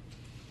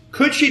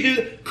 Could she do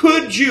that?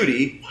 Could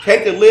Judy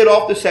take the lid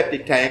off the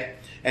septic tank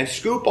and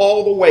scoop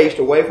all the waste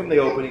away from the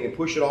opening and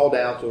push it all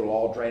down so it'll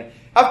all drain?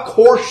 Of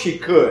course she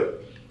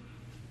could.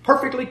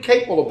 Perfectly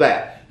capable of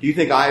that. Do you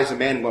think I as a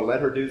man am going to let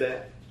her do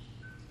that?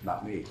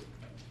 Not me.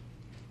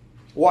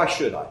 Why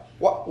should I?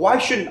 Why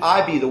shouldn't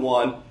I be the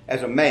one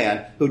as a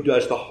man who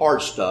does the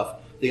hard stuff,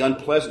 the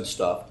unpleasant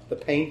stuff, the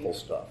painful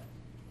stuff?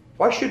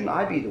 Why shouldn't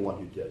I be the one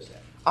who does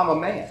that? I'm a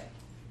man.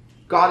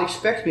 God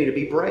expects me to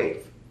be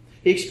brave.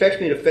 He expects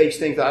me to face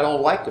things that I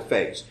don't like to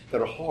face, that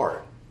are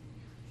hard.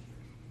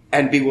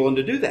 And be willing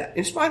to do that,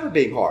 in spite of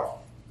being hard.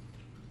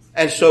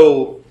 And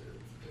so,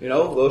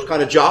 those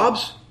kind of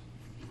jobs,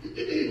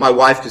 my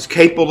wife is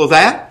capable of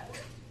that.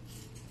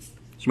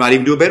 She might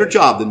even do a better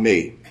job than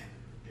me.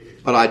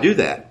 But I do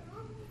that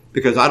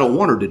because I don't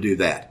want her to do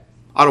that.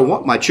 I don't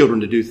want my children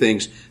to do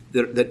things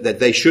that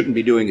they shouldn't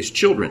be doing as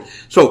children.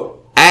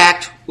 So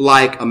act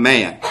like a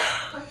man.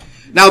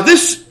 Now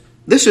this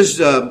is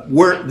so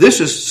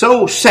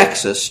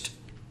sexist.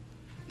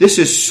 This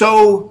is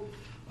so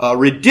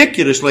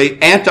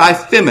ridiculously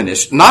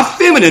anti-feminist, not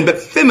feminine but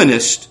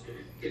feminist,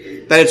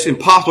 that it's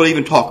impossible to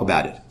even talk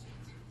about it.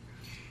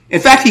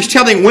 In fact, he's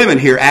telling women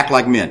here, act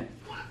like men.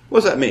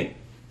 What does that mean?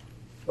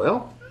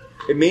 Well,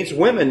 it means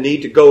women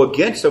need to go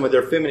against some of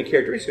their feminine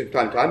characteristics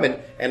from time to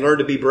time and learn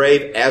to be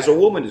brave as a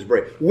woman is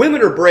brave.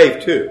 Women are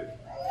brave too.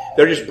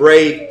 They're just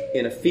brave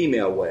in a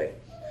female way.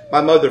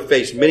 My mother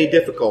faced many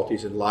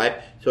difficulties in life,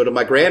 so did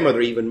my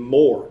grandmother even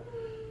more.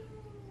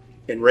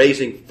 In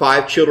raising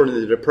 5 children in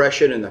the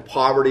depression and the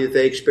poverty that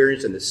they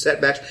experienced and the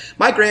setbacks.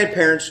 My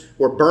grandparents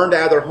were burned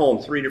out of their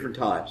home 3 different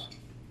times.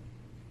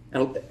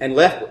 And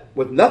left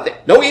with nothing.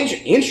 No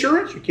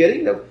insurance? You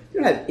kidding? No,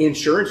 you don't have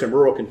insurance in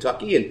rural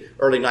Kentucky in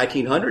early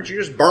 1900s.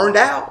 You're just burned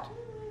out.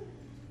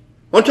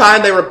 One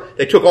time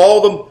they took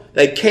all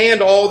They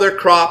canned all their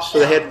crops so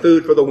they had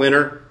food for the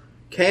winter.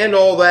 Canned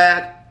all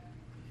that.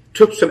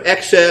 Took some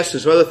excess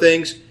and some other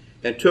things.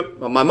 And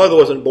my mother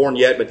wasn't born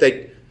yet, but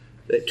they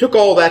took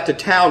all that to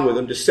town with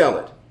them to sell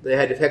it. They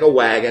had to take a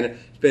wagon and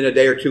spend a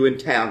day or two in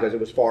town because it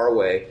was far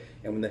away.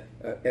 And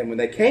when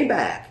they came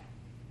back,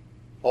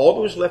 all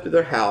that was left of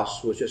their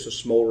house was just a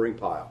smoldering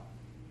pile.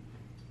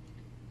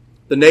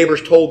 The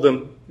neighbors told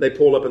them, they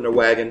pulled up in their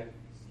wagon,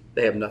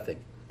 they have nothing.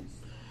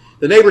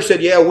 The neighbor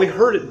said, yeah, we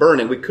heard it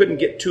burning. We couldn't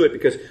get to it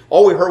because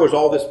all we heard was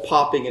all this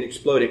popping and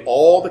exploding.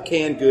 All the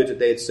canned goods that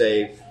they had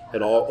saved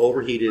had all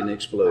overheated and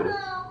exploded.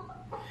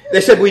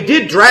 They said, we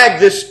did drag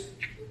this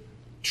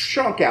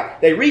trunk out.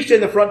 They reached in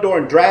the front door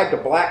and dragged a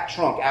black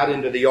trunk out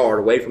into the yard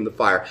away from the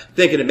fire,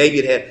 thinking that maybe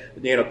it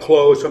had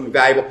clothes, something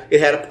valuable.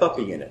 It had a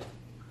puppy in it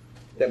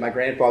that my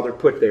grandfather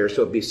put there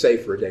so it'd be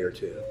safe for a day or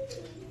two.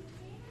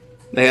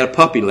 They had a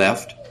puppy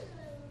left.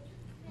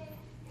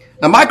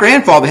 Now, my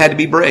grandfather had to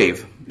be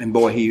brave. And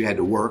boy, he had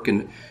to work.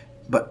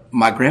 But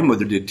my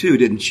grandmother did too,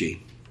 didn't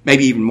she?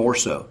 Maybe even more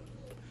so.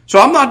 So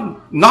I'm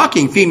not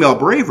knocking female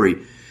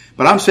bravery.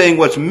 But I'm saying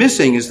what's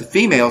missing is the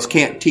females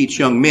can't teach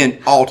young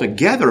men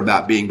altogether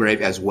about being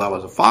brave as well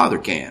as a father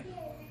can.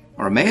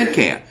 Or a man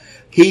can.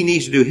 He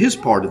needs to do his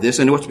part of this.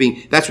 And that's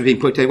what's being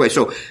put away.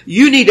 So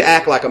you need to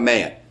act like a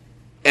man.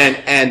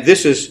 And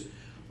this is...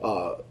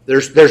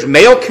 There's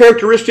male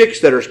characteristics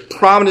that are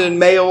prominent in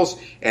males,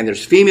 and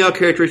there's female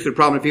characteristics that are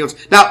prominent in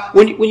females. Now,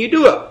 when you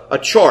do a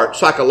chart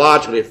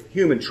psychologically of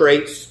human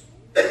traits,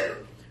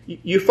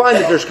 you find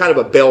that there's kind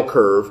of a bell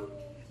curve,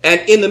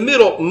 and in the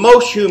middle,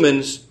 most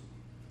humans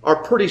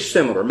are pretty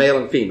similar, male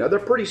and female. They're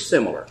pretty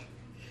similar.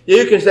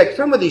 You can take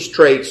some of these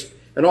traits,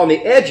 and on the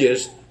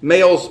edges,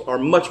 males are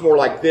much more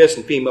like this,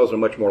 and females are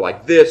much more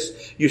like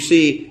this. You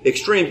see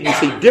extremes, you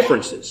see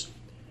differences.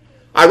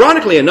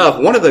 Ironically enough,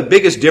 one of the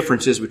biggest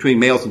differences between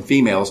males and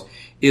females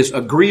is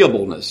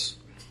agreeableness.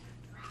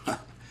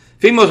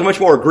 Females are much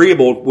more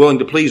agreeable, willing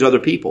to please other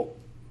people.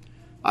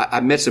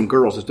 I met some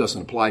girls this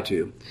doesn't apply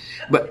to,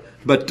 but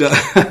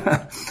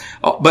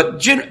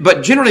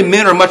generally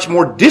men are much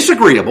more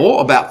disagreeable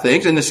about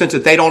things in the sense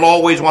that they don't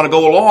always want to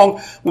go along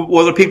with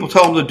what other people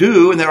tell them to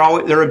do, and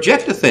they're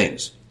object to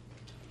things.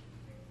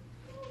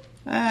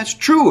 That's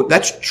true.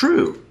 That's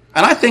true,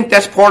 and I think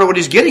that's part of what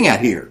he's getting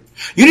at here.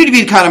 You need to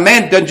be the kind of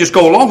man that doesn't just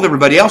go along with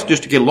everybody else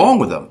just to get along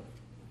with them.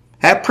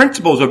 Have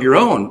principles of your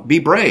own. Be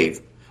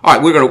brave. All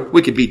right,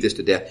 we could beat this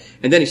to death.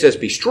 And then he says,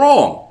 be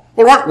strong.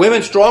 Well, aren't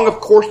women strong? Of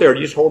course they are.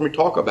 You just heard me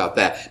talk about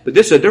that. But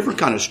this is a different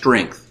kind of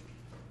strength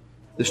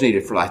that's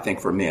needed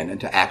for men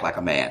and to act like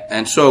a man.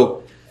 And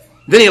so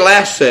then he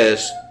last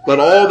says,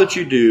 let all that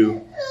you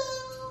do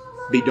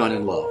be done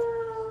in love.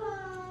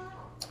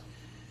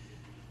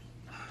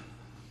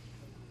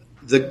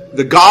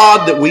 The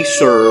God that we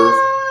serve,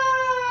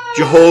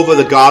 Jehovah,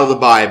 the God of the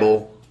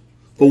Bible,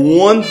 the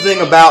one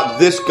thing about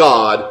this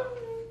God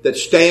that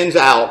stands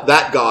out,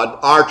 that God,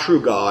 our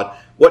true God,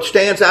 what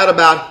stands out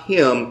about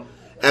Him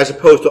as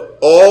opposed to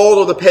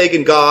all of the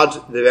pagan gods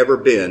that have ever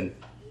been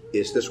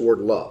is this word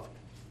love.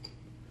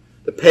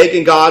 The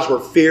pagan gods were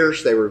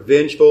fierce, they were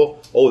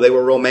vengeful, they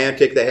were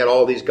romantic, they had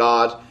all these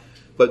gods,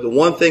 but the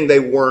one thing they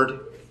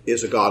weren't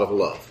is a God of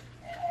love.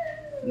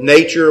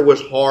 Nature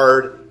was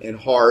hard and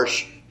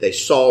harsh. They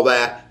saw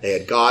that. They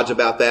had gods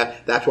about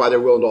that. That's why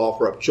they're willing to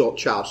offer up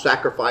child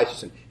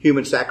sacrifices and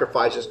human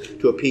sacrifices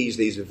to appease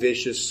these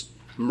vicious,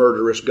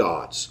 murderous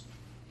gods.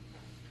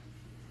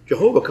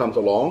 Jehovah comes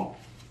along,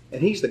 and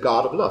He's the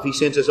God of love. He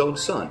sends His own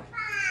Son.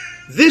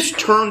 This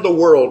turned the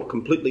world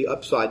completely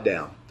upside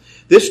down.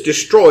 This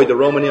destroyed the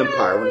Roman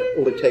Empire when it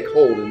will take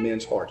hold in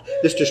men's hearts.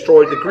 This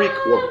destroyed the Greek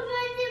world.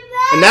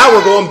 And now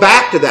we're going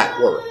back to that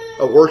world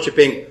of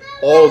worshiping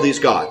all of these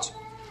gods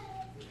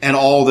and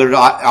all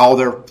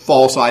their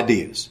false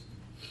ideas.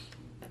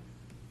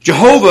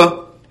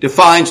 Jehovah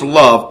defines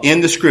love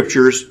in the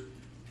Scriptures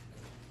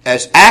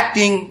as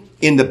acting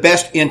in the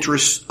best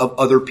interests of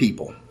other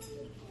people.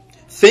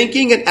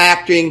 Thinking and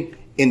acting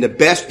in the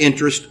best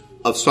interest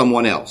of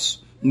someone else,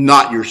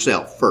 not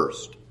yourself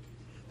first.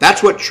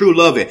 That's what true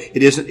love is.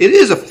 It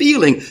is a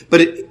feeling, but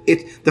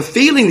the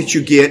feeling that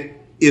you get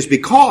is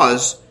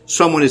because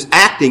someone is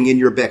acting in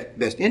your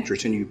best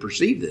interest and you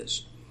perceive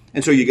this.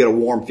 And so you get a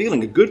warm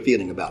feeling, a good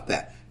feeling about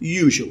that,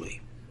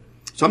 usually.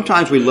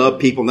 Sometimes we love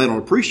people and they don't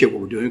appreciate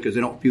what we're doing because they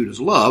don't view it as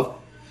love.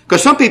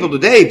 Because some people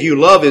today view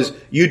love as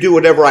you do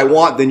whatever I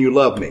want, then you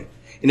love me.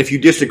 And if you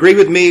disagree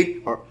with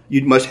me,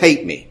 you must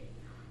hate me.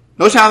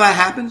 Notice how that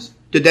happens?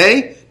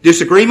 Today,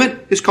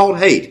 disagreement is called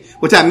hate.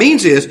 What that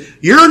means is,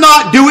 you're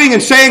not doing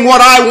and saying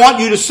what I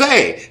want you to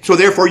say, so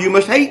therefore you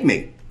must hate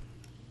me.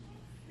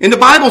 In the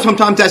Bible,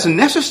 sometimes that's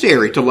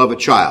necessary to love a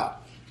child.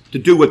 To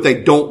do what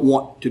they don't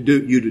want you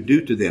to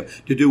do to them.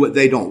 To do what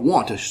they don't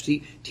want. To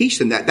teach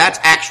them that. That's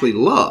actually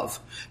love.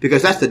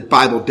 Because that's the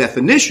Bible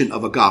definition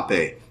of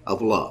agape,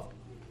 of love.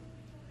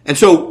 And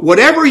so,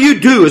 whatever you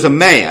do as a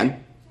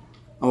man,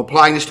 I'm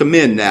applying this to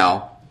men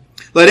now,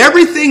 let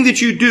everything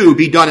that you do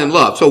be done in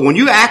love. So when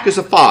you act as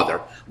a father,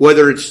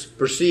 Whether it's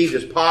perceived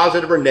as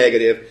positive or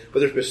negative,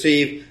 whether it's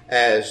perceived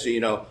as,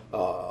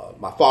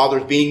 my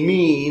father's being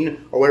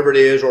mean or whatever it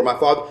is, or my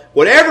father,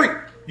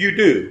 whatever you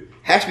do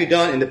has to be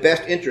done in the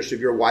best interest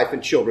of your wife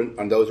and children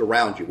and those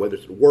around you, whether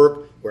it's at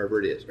work, wherever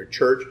it is, or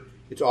church.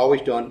 It's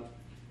always done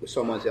with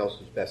someone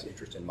else's best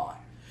interest in mind.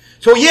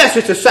 So yes,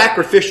 it's a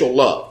sacrificial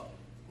love.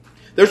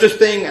 There's this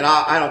thing, and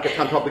I don't get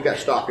time, probably got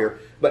to stop here,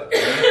 but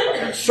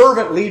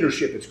servant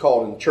leadership it's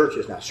called in the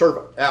churches now,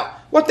 servant. Now,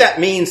 what that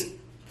means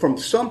from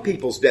some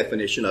people's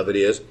definition of it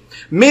is,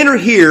 men are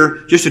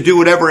here just to do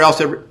what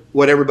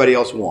everybody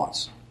else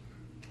wants.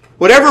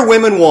 Whatever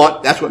women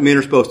want, that's what men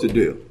are supposed to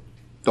do.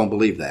 Don't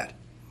believe that.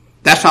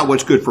 That's not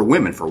what's good for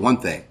women, for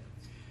one thing.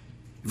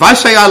 If I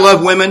say I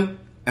love women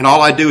and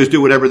all I do is do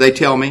whatever they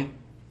tell me,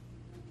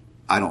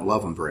 I don't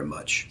love them very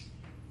much.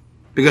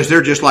 Because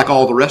they're just like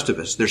all the rest of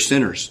us. They're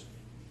sinners.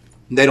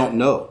 They don't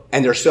know.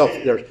 And they're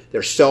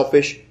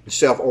selfish and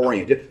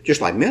self-oriented,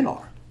 just like men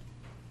are.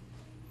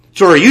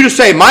 So are you to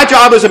say, my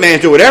job as a man is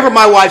to do whatever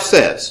my wife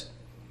says?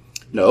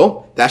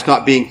 No, that's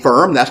not being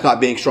firm. That's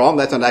not being strong.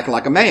 That's not acting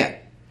like a man.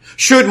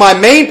 Should my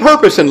main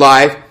purpose in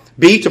life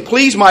be to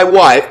please my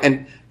wife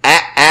and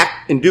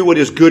act and do what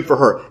is good for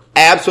her?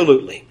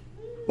 Absolutely.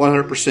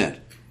 100%.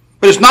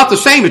 But it's not the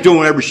same as doing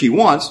whatever she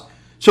wants.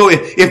 So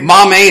if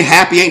mom ain't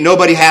happy, ain't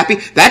nobody happy.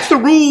 That's the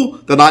rule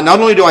that not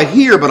only do I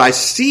hear, but I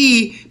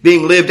see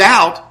being lived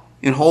out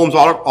in homes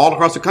all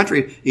across the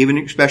country, even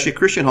especially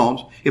Christian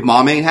homes. If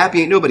mom ain't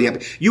happy, ain't nobody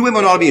happy. You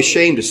women ought to be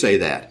ashamed to say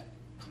that.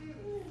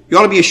 You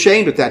ought to be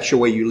ashamed that that's the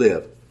way you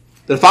live.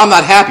 That if I'm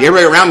not happy,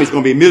 everybody around me is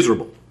going to be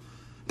miserable.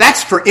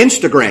 That's for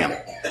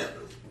Instagram.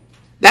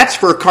 That's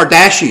for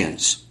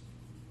Kardashians.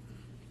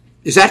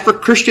 Is that for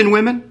Christian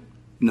women?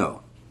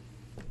 No.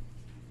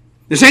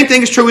 The same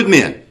thing is true with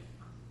men.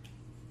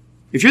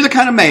 If you're the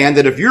kind of man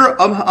that if you're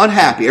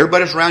unhappy,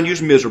 everybody around you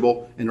is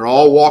miserable, and they're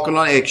all walking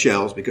on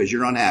eggshells because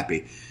you're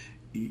unhappy,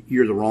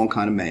 you're the wrong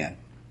kind of man.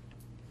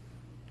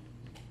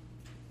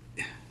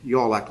 You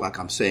all act like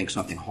I'm saying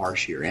something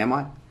harsh here, am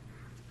I?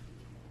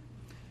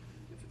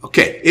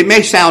 Okay, it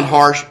may sound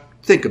harsh.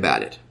 Think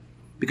about it.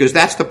 Because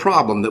that's the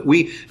problem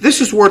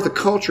this is where the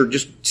culture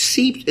just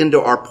seeps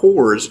into our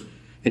pores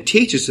and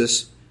teaches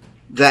us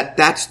that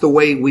that's the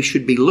way we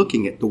should be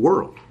looking at the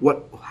world,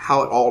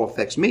 how it all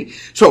affects me.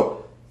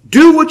 So,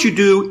 do what you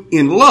do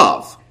in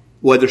love,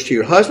 whether it's to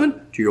your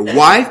husband, to your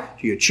wife,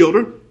 to your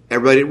children,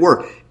 everybody at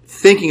work,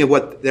 thinking of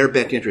what their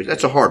best interest is.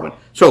 That's a hard one.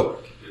 So,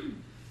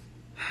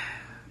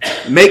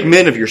 make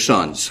men of your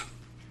sons.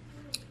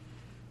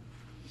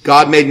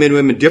 God made men and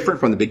women different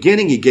from the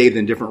beginning. He gave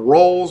them different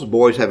roles.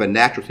 Boys have a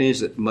natural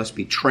tendency that must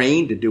be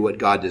trained to do what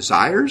God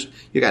desires.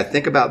 You got to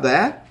think about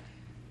that.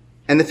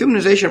 And the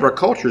feminization of our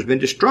culture has been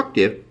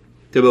destructive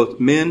to both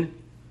men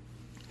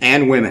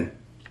and women.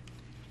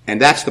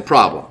 And that's the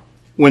problem.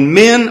 When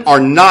men are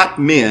not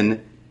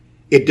men,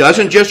 it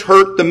doesn't just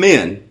hurt the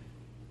men,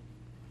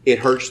 it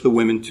hurts the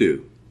women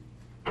too.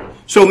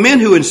 So men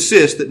who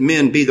insist that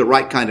men be the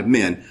right kind of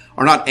men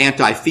are not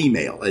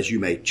anti-female, as you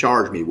may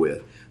charge me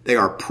with. They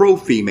are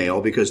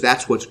pro-female because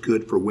that's what's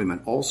good for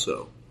women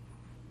also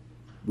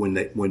when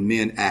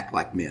men act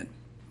like men.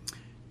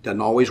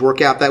 Doesn't always work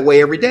out that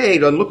way every day.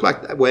 Doesn't look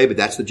like that way, but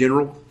that's the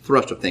general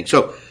thrust of things.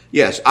 So,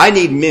 yes, I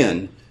need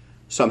men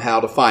somehow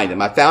to find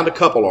them. I found a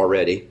couple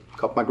already. A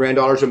couple of my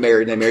granddaughters are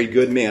married, and they married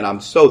good men.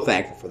 I'm so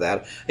thankful for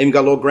that. I even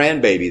got a little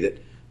grandbaby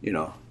that,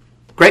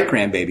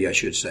 great-grandbaby, I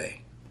should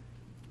say,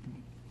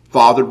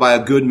 fathered by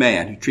a good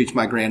man who treats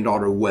my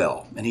granddaughter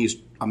well, and he's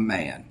a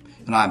man.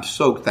 And I'm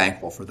so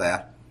thankful for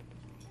that.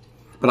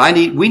 But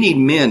we need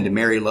men to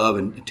marry love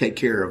and take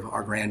care of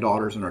our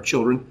granddaughters and our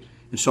children.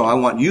 And so I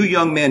want you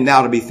young men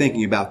now to be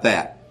thinking about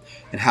that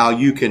and how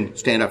you can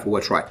stand up for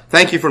what's right.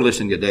 Thank you for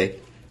listening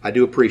today. I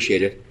do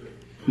appreciate it.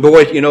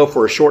 Boy,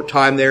 for a short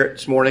time there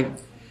this morning,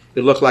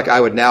 it looked like I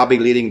would now be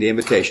leading the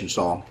invitation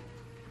song.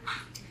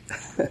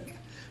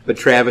 But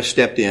Travis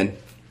stepped in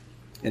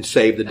and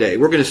saved the day.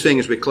 We're going to sing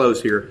as we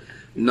close here,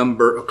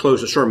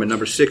 close the sermon,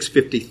 number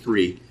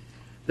 653.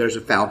 There's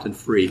a fountain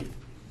free.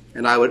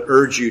 And I would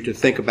urge you to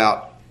think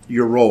about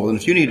your role. And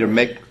if you need to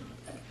make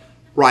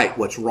right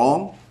what's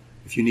wrong,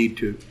 if you need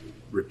to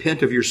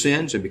repent of your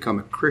sins and become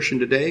a Christian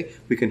today,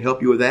 we can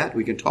help you with that.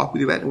 We can talk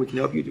with you about it, and we can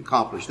help you to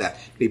accomplish that.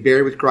 Be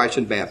buried with Christ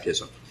in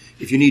baptism.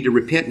 If you need to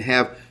repent and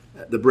have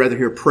the brethren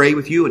here pray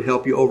with you and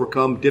help you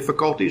overcome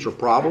difficulties or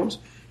problems,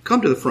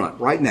 come to the front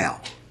right now.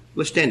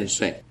 Let's stand and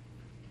sing.